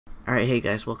Alright, hey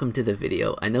guys, welcome to the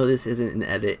video. I know this isn't an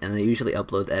edit and I usually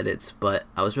upload edits, but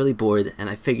I was really bored and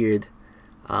I figured,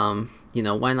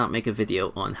 why not make a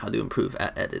video on how to improve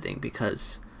at editing,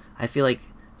 because I feel like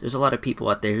there's a lot of people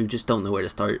out there who just don't know where to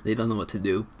start, they don't know what to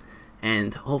do,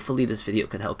 and hopefully this video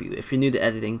could help you. If you're new to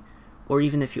editing, or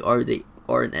even if you already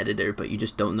are an editor but you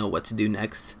just don't know what to do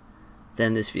next,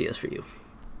 then this video is for you.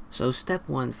 So step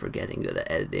one for getting good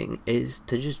at editing is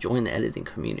to just join the editing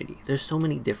community. There's so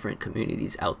many different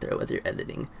communities out there, whether you're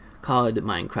editing COD,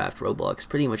 Minecraft, Roblox,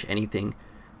 pretty much anything.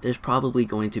 There's probably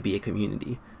going to be a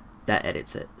community that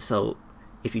edits it. So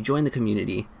if you join the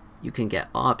community, you can get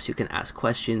ops, you can ask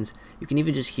questions, you can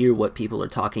even just hear what people are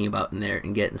talking about in there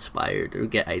and get inspired or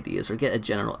get ideas or get a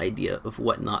general idea of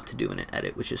what not to do in an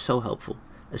edit, which is so helpful,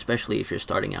 especially if you're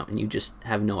starting out and you just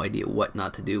have no idea what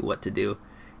not to do, what to do.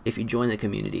 If you join the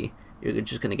community, you're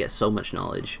just going to get so much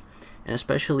knowledge. And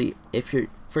especially if you're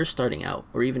first starting out,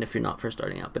 or even if you're not first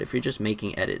starting out, but if you're just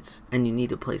making edits and you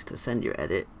need a place to send your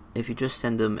edit, if you just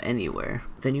send them anywhere,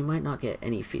 then you might not get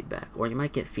any feedback, or you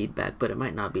might get feedback, but it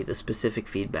might not be the specific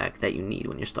feedback that you need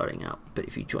when you're starting out. But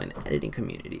if you join the editing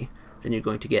community, then you're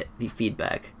going to get the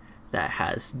feedback that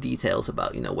has details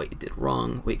about, what you did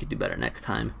wrong, what you could do better next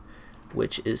time,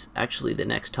 which is actually the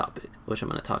next topic, which I'm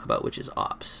going to talk about, which is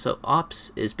ops. So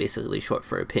ops is basically short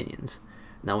for opinions.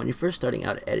 Now, when you're first starting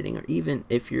out editing, or even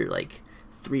if you're like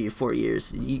 3 or 4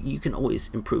 years, you can always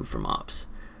improve from ops.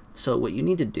 So what you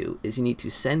need to do is you need to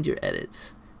send your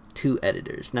edits to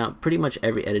editors. Now, pretty much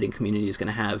every editing community is going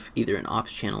to have either an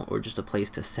ops channel or just a place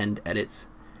to send edits.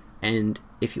 And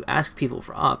if you ask people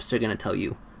for ops, they're going to tell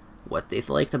you what they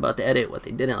liked about the edit, what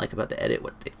they didn't like about the edit,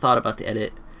 what they thought about the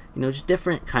edit. Just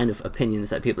different kind of opinions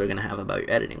that people are going to have about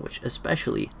your editing, which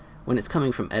especially when it's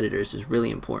coming from editors is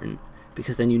really important,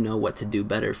 because then you know what to do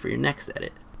better for your next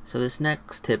edit. So this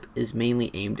next tip is mainly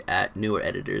aimed at newer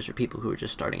editors or people who are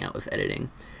just starting out with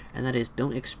editing, and that is,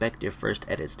 don't expect your first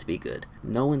edits to be good.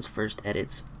 No one's first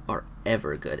edits are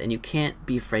ever good, and you can't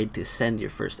be afraid to send your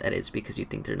first edits because you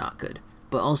think they're not good.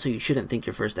 But also, you shouldn't think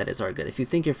your first edits are good. If you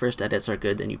think your first edits are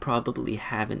good, then you probably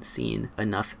haven't seen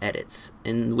enough edits,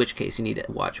 in which case you need to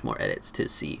watch more edits to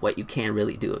see what you can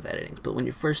really do with editing. But when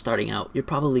you're first starting out, you're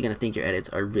probably going to think your edits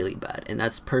are really bad, and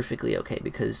that's perfectly okay,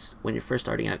 because when you're first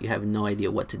starting out, you have no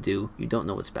idea what to do, you don't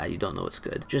know what's bad, you don't know what's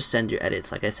good. Just send your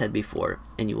edits, like I said before,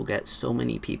 and you will get so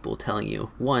many people telling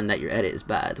you, one, that your edit is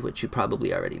bad, which you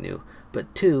probably already knew,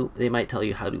 but two, they might tell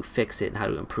you how to fix it and how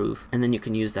to improve, and then you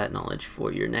can use that knowledge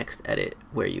for your next edit,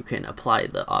 where you can apply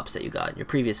the ops that you got in your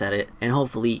previous edit, and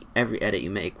hopefully every edit you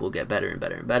make will get better and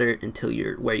better and better until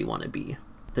you're where you want to be.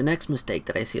 The next mistake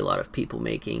that I see a lot of people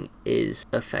making is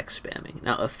effects spamming.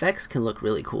 Now, effects can look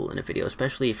really cool in a video,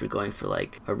 especially if you're going for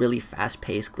like a really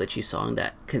fast-paced, glitchy song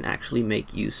that can actually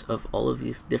make use of all of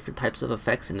these different types of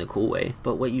effects in a cool way.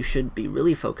 But what you should be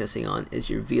really focusing on is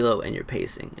your velo and your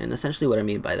pacing. And essentially what I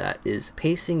mean by that is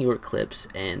pacing your clips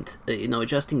and,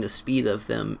 adjusting the speed of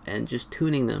them and just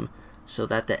tuning them so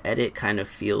that the edit kind of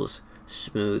feels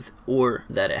smooth, or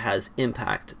that it has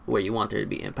impact where you want there to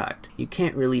be impact. You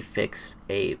can't really fix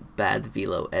a bad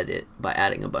velo edit by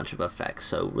adding a bunch of effects.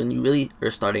 So when you really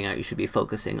are starting out, you should be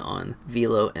focusing on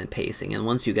velo and pacing, and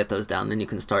once you get those down, then you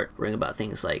can start worrying about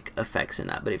things like effects and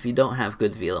that. But if you don't have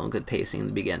good velo and good pacing in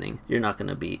the beginning, you're not going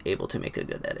to be able to make a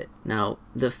good edit. Now,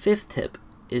 the fifth tip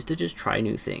is to just try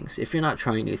new things. If you're not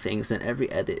trying new things, then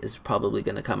every edit is probably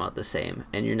going to come out the same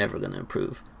and you're never going to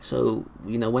improve. So,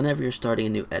 whenever you're starting a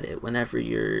new edit, whenever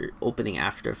you're opening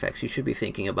After Effects, you should be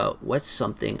thinking about, what's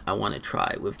something I want to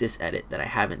try with this edit that I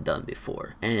haven't done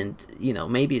before? And,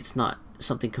 maybe it's not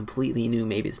something completely new,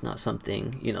 maybe it's not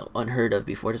something, unheard of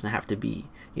before. It doesn't have to be,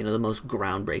 the most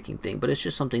groundbreaking thing, but it's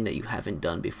just something that you haven't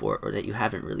done before, or that you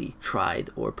haven't really tried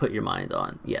or put your mind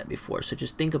on yet before. So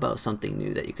just think about something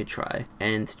new that you could try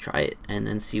it, and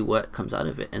then see what comes out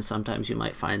of it. And sometimes you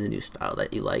might find a new style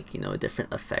that you like, a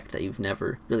different effect that you've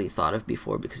never really thought of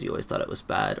before because you always thought it was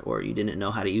bad, or you didn't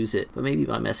know how to use it. But maybe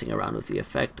by messing around with the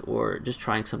effect or just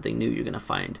trying something new, you're going to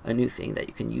find a new thing that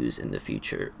you can use in the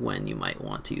future when you might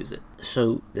want to use it.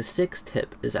 So the sixth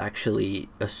tip is actually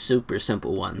a super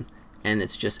simple one, and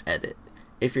it's just edit.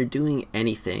 If you're doing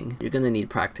anything, you're going to need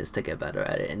practice to get better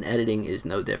at it, and editing is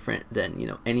no different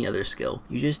than, any other skill.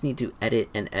 You just need to edit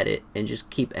and just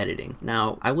keep editing.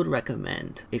 Now, I would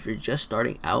recommend, if you're just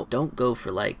starting out, don't go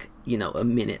for like, a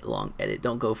minute long edit.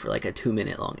 Don't go for like a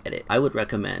 2-minute long edit. I would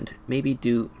recommend maybe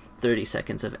do 30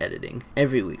 seconds of editing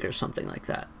every week or something like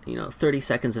that. 30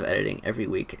 seconds of editing every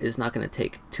week is not going to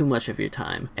take too much of your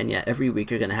time, and yet every week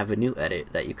you're going to have a new edit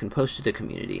that you can post to the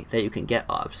community, that you can get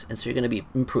ops, and so you're going to be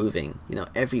improving,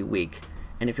 every week.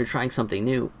 And if you're trying something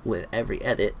new with every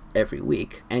edit every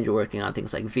week, and you're working on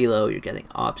things like velo, you're getting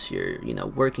ops, you're, you know,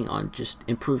 working on just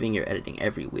improving your editing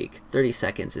every week, 30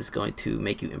 seconds is going to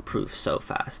make you improve so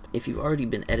fast. If you've already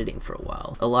been editing for a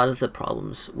while, a lot of the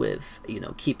problems with, you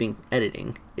know, keeping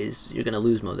editing is you're going to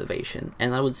lose motivation.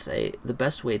 And I would say the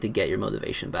best way to get your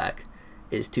motivation back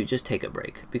is to just take a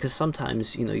break, because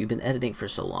sometimes, you know, you've been editing for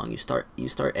so long, you start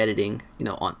editing, you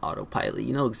know, on autopilot.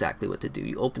 You know exactly what to do.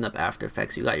 You open up After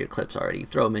Effects, you got your clips already, you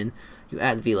throw them in, you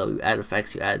add velo, you add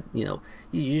effects, you add, you know,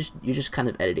 you're just kind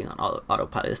of editing on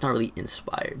autopilot. It's not really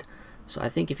inspired. So I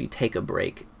think if you take a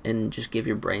break and just give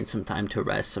your brain some time to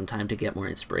rest, some time to get more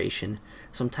inspiration,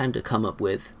 some time to come up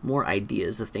with more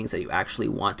ideas of things that you actually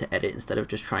want to edit instead of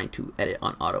just trying to edit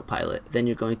on autopilot, then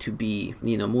you're going to be,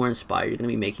 you know, more inspired. You're going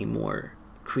to be making more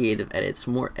creative edits,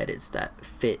 more edits that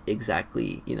fit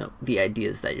exactly, you know, the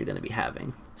ideas that you're going to be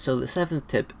having. So the 7th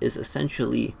tip is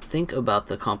essentially think about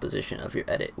the composition of your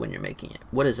edit when you're making it.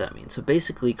 What does that mean? So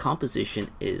basically,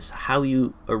 composition is how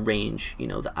you arrange, you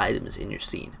know, the items in your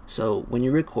scene. So when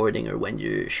you're recording or when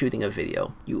you're shooting a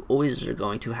video, you always are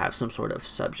going to have some sort of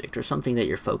subject or something that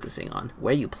you're focusing on.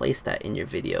 Where you place that in your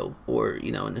video, or,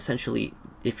 you know, and essentially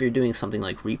if you're doing something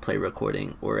like replay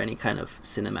recording or any kind of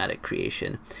cinematic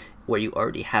creation where you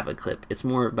already have a clip, it's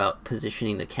more about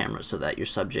positioning the camera so that your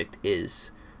subject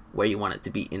is where you want it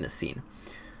to be in the scene.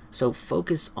 So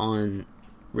focus on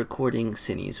recording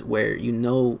scenes where you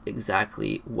know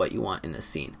exactly what you want in the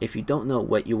scene. If you don't know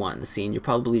what you want in the scene, you're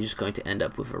probably just going to end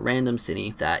up with a random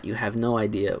scene that you have no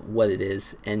idea what it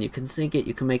is, and you can sync it,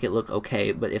 you can make it look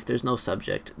okay, but if there's no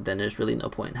subject, then there's really no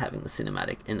point in having the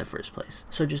cinematic in the first place.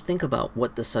 So just think about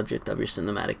what the subject of your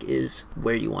cinematic is,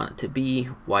 where you want it to be,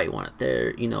 why you want it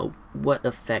there, you know, what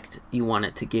effect you want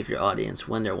it to give your audience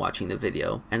when they're watching the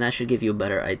video, and that should give you a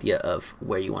better idea of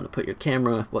where you want to put your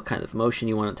camera, what kind of motion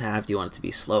you want it to have. Do you want it to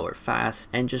be slow or fast?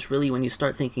 And just really, when you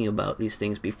start thinking about these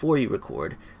things before you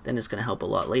record, then it's going to help a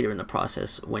lot later in the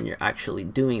process when you're actually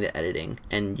doing the editing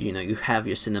and, you know, you have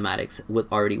your cinematics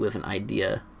already with an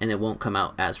idea, and it won't come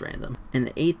out as random. And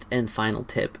the 8th and final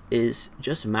tip is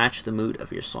just match the mood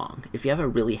of your song. If you have a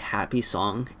really happy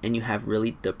song and you have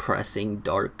really depressing,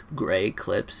 dark, gray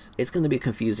clips, it's going to be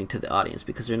confusing to the audience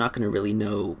because they're not going to really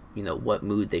know, you know, what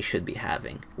mood they should be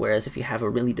having. Whereas if you have a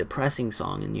really depressing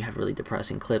song and you have really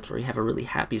depressing clips, or you have a really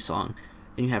happy song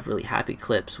and you have really happy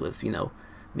clips with, you know,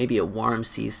 maybe a warm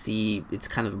CC, it's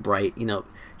kind of bright, you know,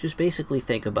 just basically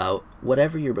think about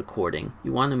whatever you're recording.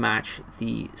 You want to match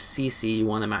the CC, you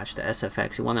want to match the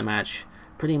SFX, you want to match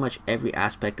pretty much every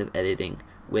aspect of editing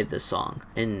with the song.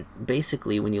 And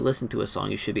basically, when you listen to a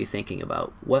song, you should be thinking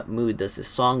about what mood does this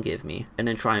song give me, and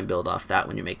then try and build off that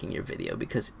when you're making your video.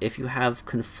 Because if you have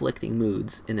conflicting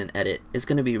moods in an edit, it's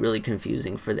going to be really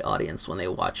confusing for the audience when they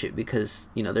watch it, because,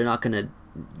 you know, they're not going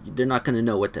to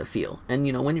know what to feel. And,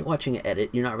 you know, when you're watching an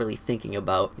edit, you're not really thinking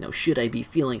about, you know, should I be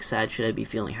feeling sad, should I be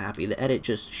feeling happy? The edit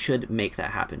just should make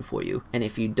that happen for you. And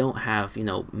if you don't have, you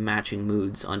know, matching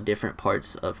moods on different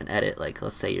parts of an edit, like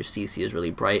let's say your CC is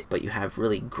really bright, but you have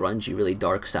really grungy, really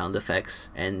dark sound effects,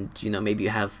 and, you know, maybe you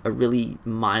have a really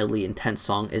mildly intense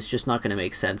song, it's just not going to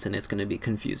make sense, and it's going to be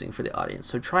confusing for the audience.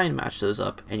 So try and match those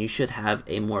up, and you should have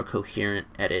a more coherent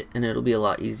edit, and it'll be a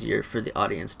lot easier for the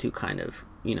audience to kind of,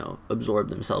 you know, absorb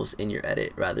themselves in your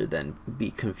edit rather than be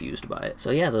confused by it.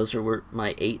 So yeah, those were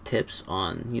my 8 tips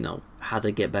on, you know, how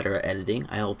to get better at editing.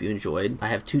 I hope you enjoyed. I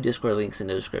have 2 Discord links in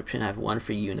the description. I have one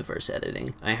for Universe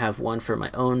editing. I have one for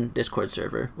my own Discord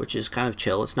server, which is kind of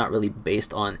chill. It's not really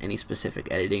based on any specific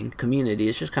editing community.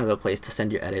 It's just kind of a place to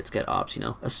send your edits, get ops, you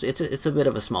know. It's a bit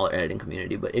of a smaller editing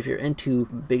community, but if you're into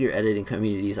bigger editing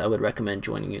communities, I would recommend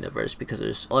joining Universe, because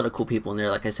there's a lot of cool people in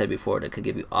there, like I said before, that could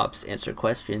give you ops, answer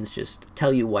questions, just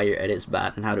tell you why your edit is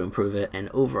bad and how to improve it, and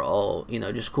overall, you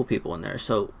know, just cool people in there.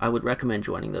 So I would recommend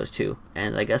joining those 2,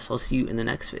 and I guess I'll see you in the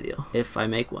next video, if I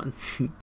make one.